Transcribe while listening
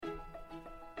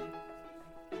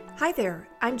Hi there,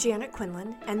 I'm Janet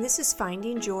Quinlan, and this is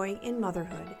Finding Joy in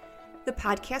Motherhood, the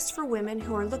podcast for women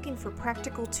who are looking for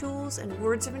practical tools and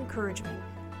words of encouragement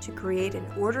to create an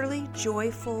orderly,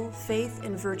 joyful, faith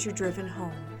and virtue-driven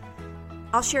home.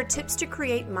 I'll share tips to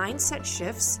create mindset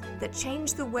shifts that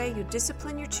change the way you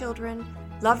discipline your children,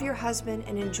 love your husband,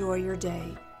 and enjoy your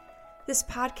day. This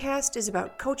podcast is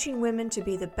about coaching women to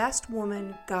be the best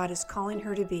woman God is calling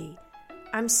her to be.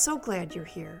 I'm so glad you're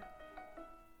here.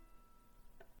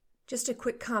 Just a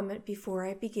quick comment before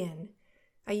I begin.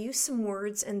 I use some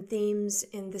words and themes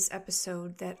in this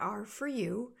episode that are for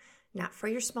you, not for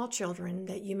your small children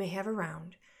that you may have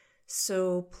around.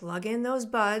 So plug in those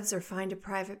buds or find a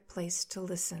private place to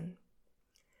listen.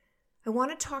 I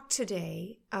want to talk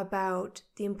today about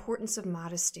the importance of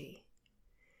modesty.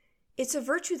 It's a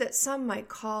virtue that some might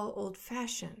call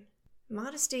old-fashioned.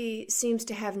 Modesty seems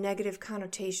to have negative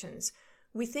connotations.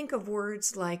 We think of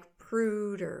words like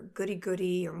prude or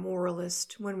goody-goody or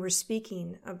moralist when we're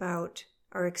speaking about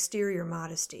our exterior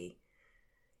modesty.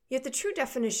 Yet the true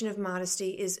definition of modesty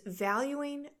is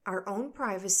valuing our own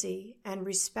privacy and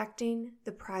respecting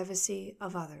the privacy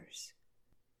of others.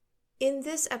 In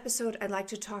this episode, I'd like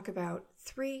to talk about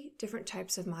 3 different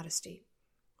types of modesty.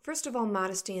 First of all,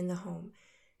 modesty in the home.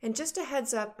 And just a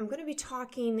heads up, I'm going to be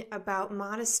talking about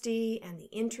modesty and the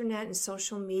internet and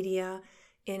social media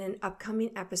in an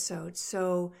upcoming episode.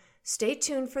 So stay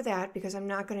tuned for that because I'm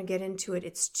not going to get into it.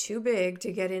 It's too big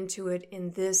to get into it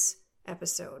in this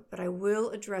episode, but I will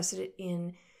address it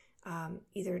in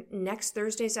either next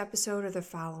Thursday's episode or the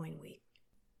following week.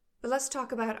 But let's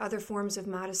talk about other forms of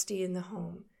modesty in the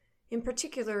home, in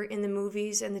particular in the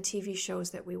movies and the TV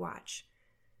shows that we watch.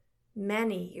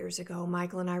 Many years ago,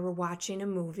 Michael and I were watching a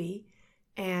movie,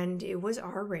 and it was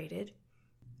R-rated.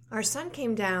 Our son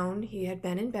came down. He had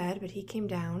been in bed, but he came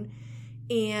down,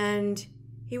 and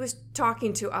he was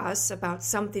talking to us about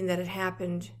something that had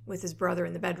happened with his brother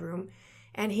in the bedroom,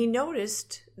 and he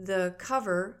noticed the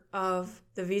cover of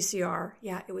the VCR.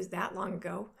 Yeah, it was that long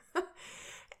ago.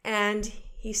 And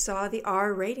he saw the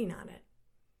R rating on it.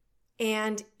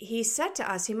 And he said to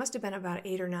us, he must have been about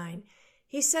 8 or 9,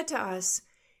 he said to us,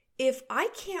 "If I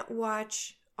can't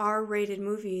watch R-rated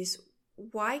movies,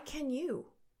 why can you?"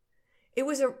 It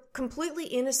was a completely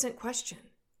innocent question,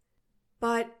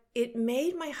 but it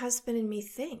made my husband and me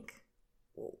think,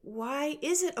 why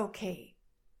is it okay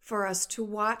for us to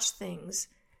watch things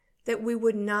that we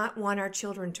would not want our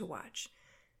children to watch?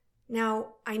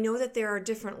 Now, I know that there are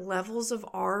different levels of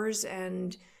R's,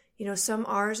 and some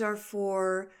R's are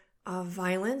for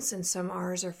violence and some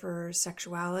R's are for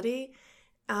sexuality.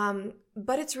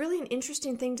 But it's really an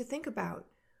interesting thing to think about.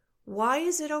 Why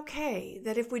is it okay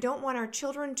that if we don't want our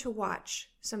children to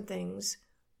watch some things,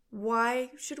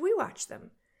 why should we watch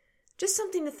them? Just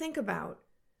something to think about.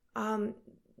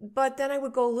 But then I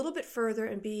would go a little bit further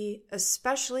and be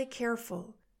especially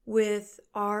careful with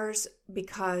R's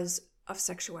because of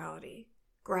sexuality,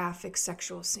 graphic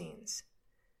sexual scenes.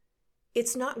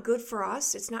 It's not good for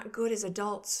us. It's not good as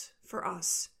adults for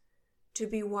us to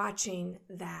be watching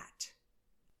that.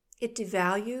 It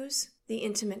devalues the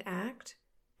intimate act,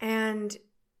 and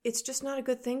it's just not a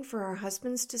good thing for our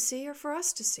husbands to see or for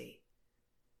us to see.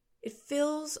 It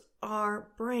fills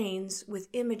our brains with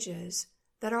images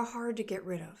that are hard to get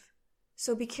rid of.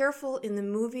 So be careful in the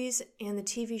movies and the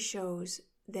TV shows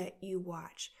that you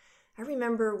watch. I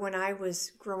remember when I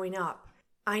was growing up,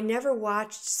 I never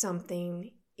watched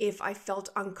something if I felt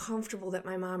uncomfortable that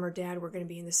my mom or dad were going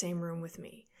to be in the same room with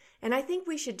me. And I think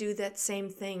we should do that same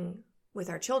thing with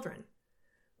our children.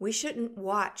 We shouldn't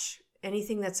watch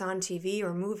anything that's on TV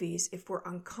or movies if we're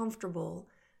uncomfortable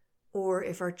or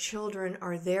if our children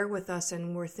are there with us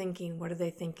and we're thinking, what are they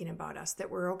thinking about us,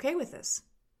 that we're okay with this.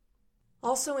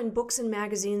 Also in books and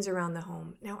magazines around the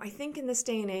home. Now, I think in this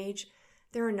day and age,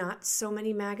 there are not so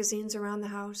many magazines around the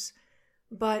house,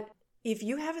 but if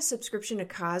you have a subscription to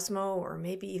Cosmo or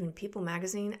maybe even People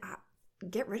magazine,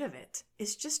 get rid of it.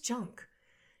 It's just junk.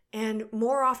 And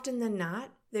more often than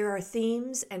not, there are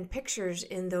themes and pictures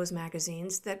in those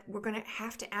magazines that we're going to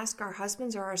have to ask our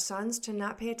husbands or our sons to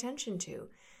not pay attention to.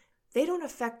 They don't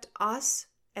affect us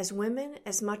as women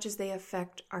as much as they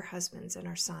affect our husbands and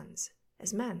our sons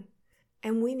as men.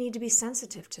 And we need to be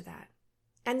sensitive to that.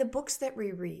 And the books that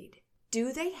we read,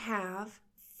 do they have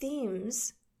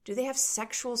themes? Do they have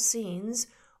sexual scenes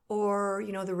or,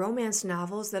 the romance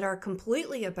novels that are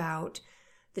completely about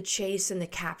the chase and the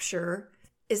capture?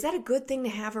 Is that a good thing to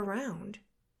have around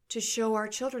to show our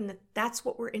children that that's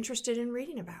what we're interested in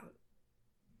reading about?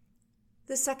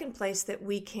 The second place that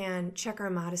we can check our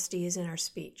modesty is in our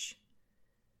speech.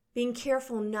 Being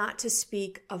careful not to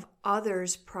speak of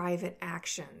others' private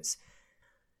actions.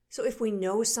 So if we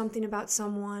know something about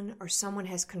someone or someone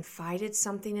has confided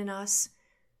something in us,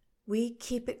 we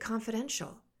keep it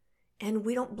confidential and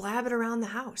we don't blab it around the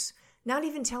house, not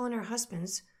even telling our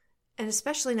husbands, and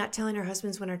especially not telling our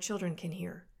husbands when our children can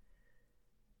hear.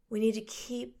 We need to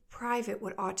keep private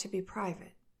what ought to be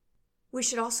private. We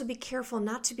should also be careful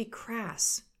not to be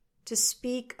crass, to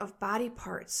speak of body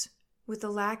parts with a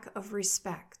lack of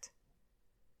respect.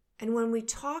 And when we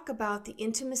talk about the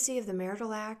intimacy of the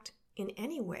marital act in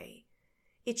any way,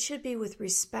 it should be with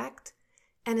respect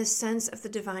and a sense of the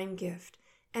divine gift.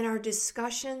 And our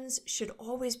discussions should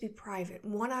always be private,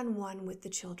 one-on-one with the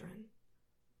children.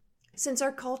 Since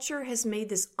our culture has made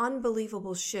this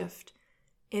unbelievable shift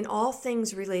in all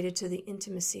things related to the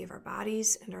intimacy of our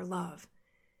bodies and our love,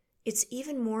 it's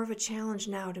even more of a challenge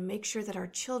now to make sure that our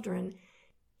children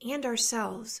and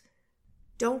ourselves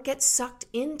don't get sucked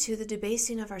into the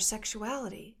debasing of our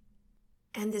sexuality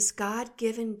and this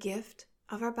God-given gift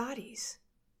of our bodies.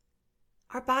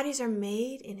 Our bodies are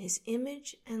made in His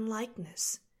image and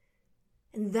likeness,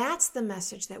 and that's the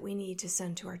message that we need to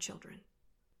send to our children.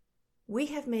 We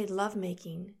have made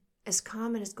lovemaking as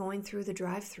common as going through the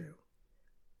drive-thru.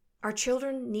 Our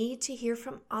children need to hear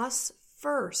from us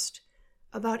first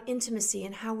about intimacy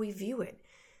and how we view it.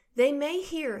 They may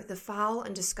hear the foul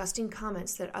and disgusting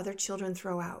comments that other children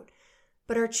throw out,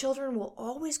 but our children will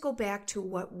always go back to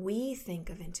what we think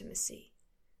of intimacy.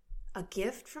 A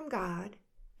gift from God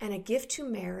and a gift to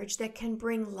marriage that can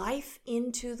bring life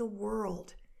into the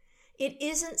world. It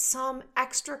isn't some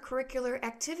extracurricular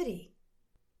activity.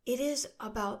 It is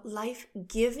about life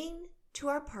giving to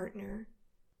our partner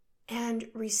and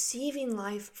receiving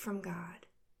life from God.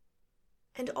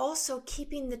 And also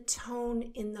keeping the tone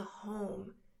in the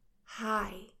home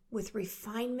high with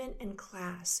refinement and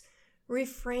class,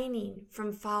 refraining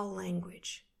from foul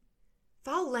language.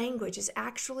 Foul language is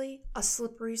actually a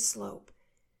slippery slope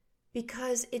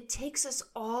because it takes us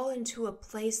all into a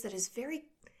place that is very,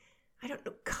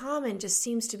 common just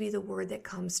seems to be the word that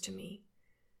comes to me.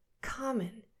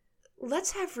 Common.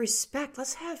 Let's have respect.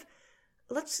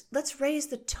 Let's raise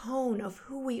the tone of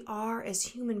who we are as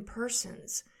human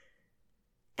persons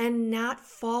and not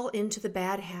fall into the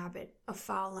bad habit of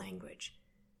foul language.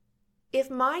 If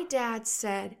my dad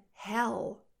said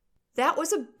hell, that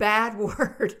was a bad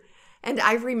word, and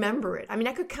I remember it.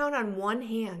 I could count on one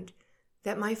hand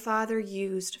that my father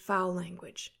used foul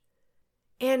language.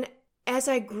 And as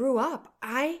I grew up,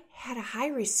 I had a high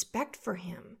respect for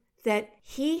him, that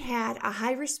he had a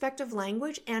high respect of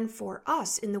language and for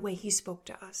us in the way he spoke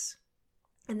to us.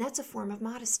 And that's a form of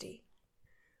modesty.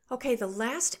 Okay, the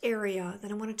last area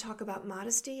that I want to talk about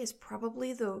modesty is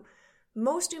probably the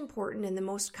most important and the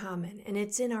most common, and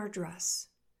it's in our dress.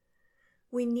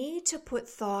 We need to put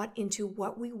thought into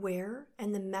what we wear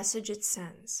and the message it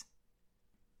sends.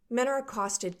 Men are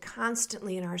accosted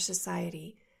constantly in our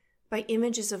society by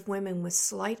images of women with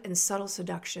slight and subtle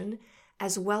seduction,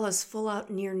 as well as full-out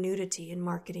near nudity in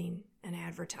marketing and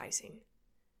advertising.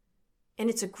 And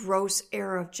it's a gross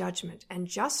error of judgment and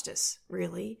justice,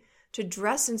 really, to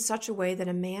dress in such a way that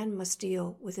a man must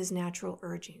deal with his natural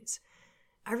urgings.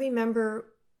 I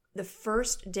remember the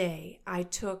first day I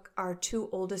took our two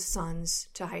oldest sons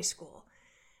to high school.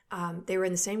 They were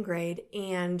in the same grade,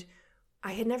 and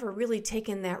I had never really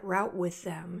taken that route with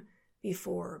them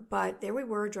before, but there we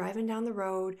were driving down the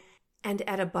road, and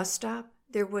at a bus stop,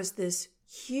 there was this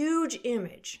huge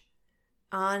image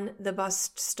on the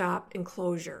bus stop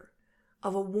enclosure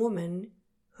of a woman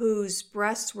whose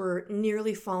breasts were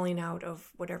nearly falling out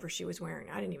of whatever she was wearing.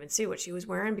 I didn't even see what she was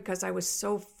wearing because I was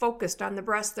so focused on the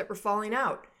breasts that were falling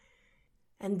out.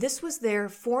 And this was there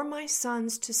for my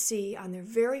sons to see on their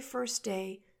very first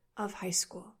day of high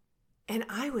school. And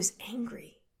I was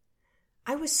angry.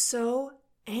 I was so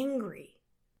angry.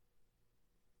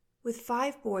 With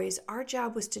 5 boys, our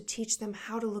job was to teach them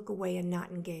how to look away and not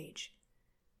engage,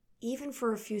 even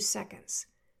for a few seconds.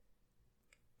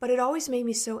 But it always made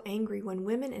me so angry when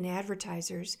women and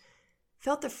advertisers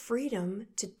felt the freedom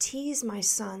to tease my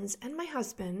sons and my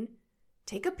husband,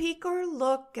 take a peek or a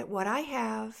look at what I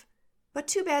have, but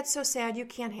too bad, so sad, you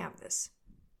can't have this.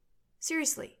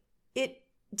 Seriously, it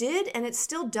did and it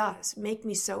still does make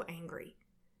me so angry.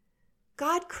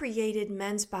 God created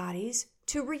men's bodies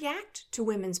to react to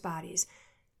women's bodies,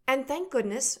 and thank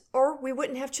goodness, or we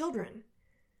wouldn't have children.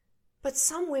 But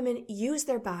some women use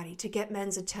their body to get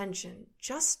men's attention,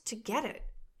 just to get it,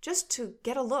 just to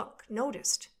get a look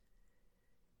noticed.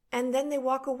 And then they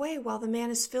walk away while the man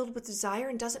is filled with desire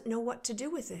and doesn't know what to do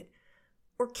with it,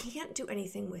 or can't do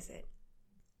anything with it.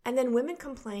 And then women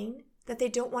complain that they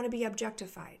don't want to be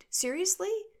objectified.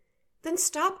 Seriously? Then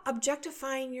stop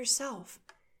objectifying yourself.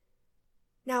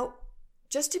 Now,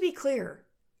 just to be clear,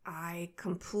 I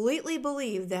completely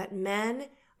believe that men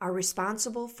are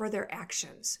responsible for their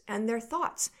actions and their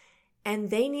thoughts,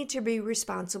 and they need to be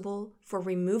responsible for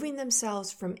removing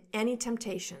themselves from any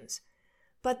temptations.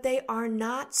 But they are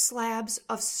not slabs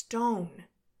of stone.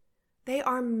 They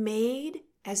are made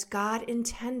as God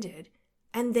intended,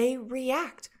 and they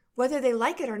react, whether they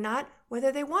like it or not,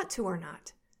 whether they want to or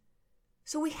not.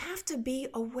 So we have to be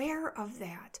aware of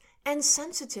that and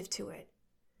sensitive to it.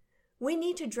 We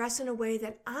need to dress in a way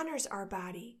that honors our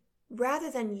body rather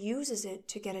than uses it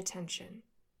to get attention.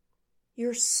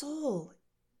 Your soul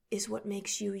is what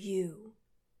makes you you.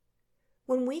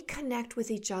 When we connect with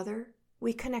each other,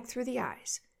 we connect through the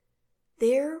eyes.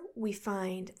 There we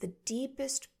find the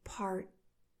deepest part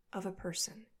of a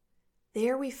person.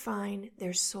 There we find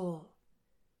their soul,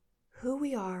 who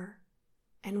we are,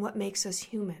 and what makes us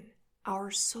human,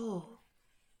 our soul.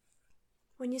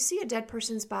 When you see a dead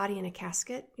person's body in a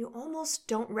casket, you almost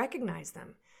don't recognize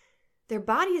them. Their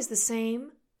body is the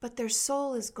same, but their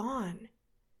soul is gone.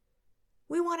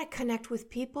 We want to connect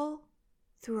with people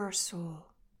through our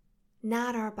soul,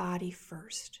 not our body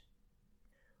first.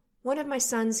 One of my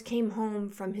sons came home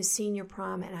from his senior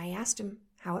prom, and I asked him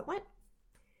how it went.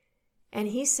 And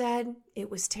he said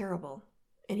it was terrible,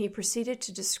 and he proceeded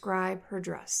to describe her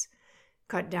dress.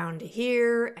 Cut down to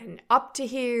here and up to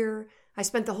here. I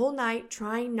spent the whole night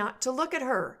trying not to look at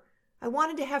her. I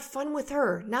wanted to have fun with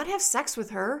her, not have sex with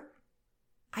her.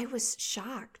 I was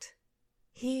shocked.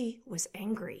 He was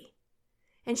angry.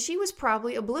 And she was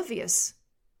probably oblivious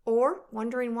or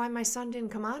wondering why my son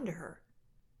didn't come on to her.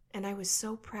 And I was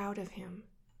so proud of him.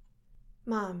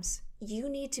 Moms, you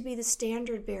need to be the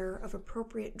standard bearer of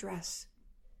appropriate dress.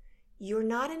 You're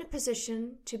not in a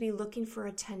position to be looking for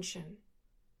attention.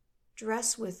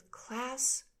 Dress with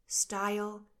class,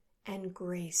 style, and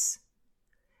grace.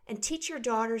 And teach your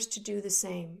daughters to do the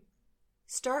same.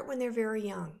 Start when they're very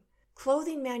young.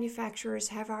 Clothing manufacturers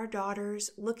have our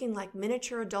daughters looking like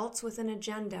miniature adults with an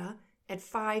agenda at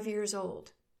 5 years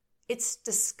old. It's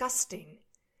disgusting.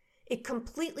 It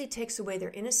completely takes away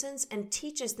their innocence and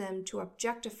teaches them to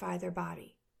objectify their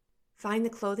body. Find the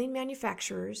clothing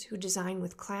manufacturers who design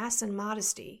with class and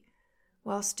modesty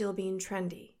while still being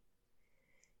trendy.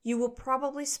 You will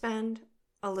probably spend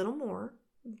a little more,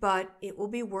 but it will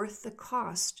be worth the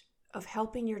cost of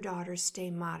helping your daughters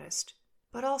stay modest,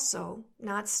 but also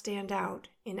not stand out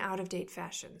in out-of-date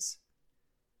fashions.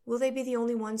 Will they be the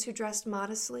only ones who dressed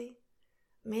modestly?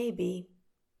 Maybe,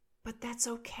 but that's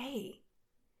okay.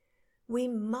 We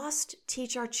must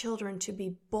teach our children to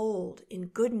be bold in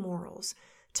good morals,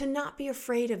 to not be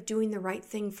afraid of doing the right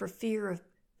thing for fear of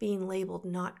being labeled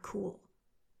not cool.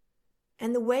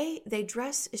 And the way they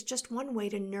dress is just one way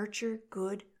to nurture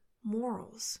good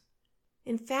morals.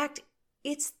 In fact,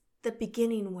 it's the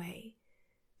beginning way,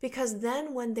 because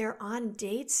then when they're on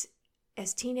dates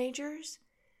as teenagers,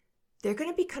 they're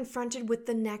going to be confronted with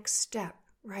the next step,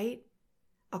 right?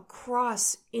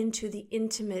 Across into the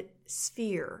intimate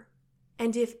sphere.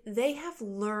 And if they have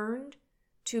learned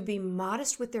to be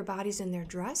modest with their bodies and their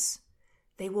dress,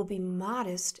 they will be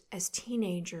modest as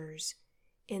teenagers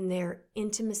in their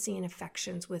intimacy and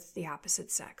affections with the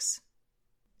opposite sex.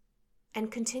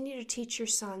 And continue to teach your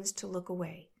sons to look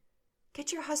away.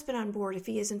 Get your husband on board if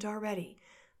he isn't already.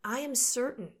 I am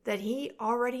certain that he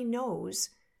already knows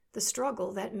the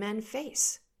struggle that men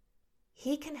face.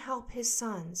 He can help his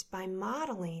sons by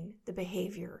modeling the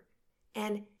behavior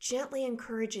and gently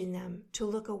encouraging them to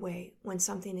look away when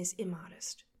something is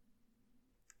immodest.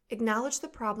 Acknowledge the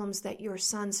problems that your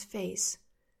sons face,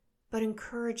 but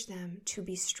encourage them to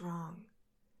be strong.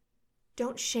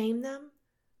 Don't shame them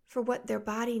for what their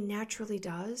body naturally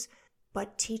does,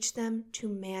 but teach them to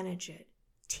manage it.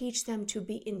 Teach them to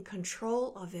be in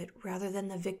control of it rather than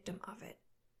the victim of it.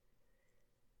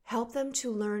 Help them to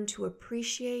learn to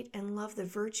appreciate and love the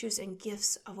virtues and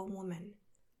gifts of a woman,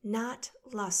 not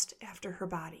lust after her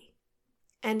body.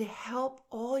 And help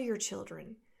all your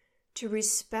children to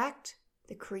respect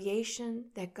the creation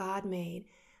that God made,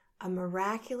 a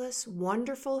miraculous,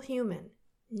 wonderful human,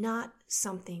 not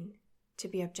something to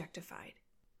be objectified.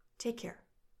 Take care.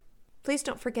 Please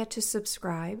don't forget to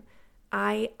subscribe.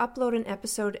 I upload an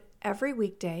episode every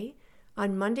weekday.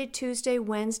 On Monday, Tuesday,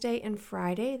 Wednesday, and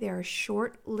Friday, there are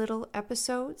short little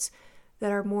episodes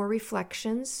that are more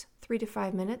reflections, 3 to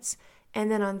 5 minutes. And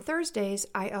then on Thursdays,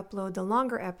 I upload the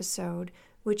longer episode,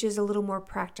 which is a little more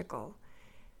practical.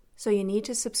 So you need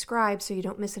to subscribe so you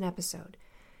don't miss an episode.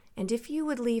 And if you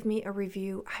would leave me a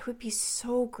review, I would be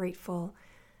so grateful.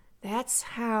 That's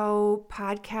how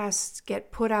podcasts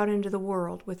get put out into the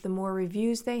world. With the more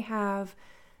reviews they have,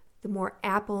 the more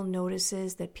Apple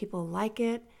notices that people like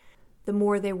it, the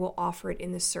more they will offer it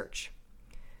in the search.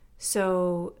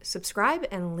 So subscribe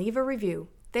and leave a review.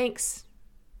 Thanks.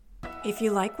 If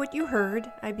you like what you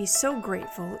heard, I'd be so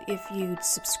grateful if you'd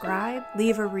subscribe,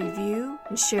 leave a review,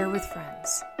 and share with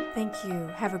friends. Thank you.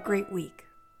 Have a great week.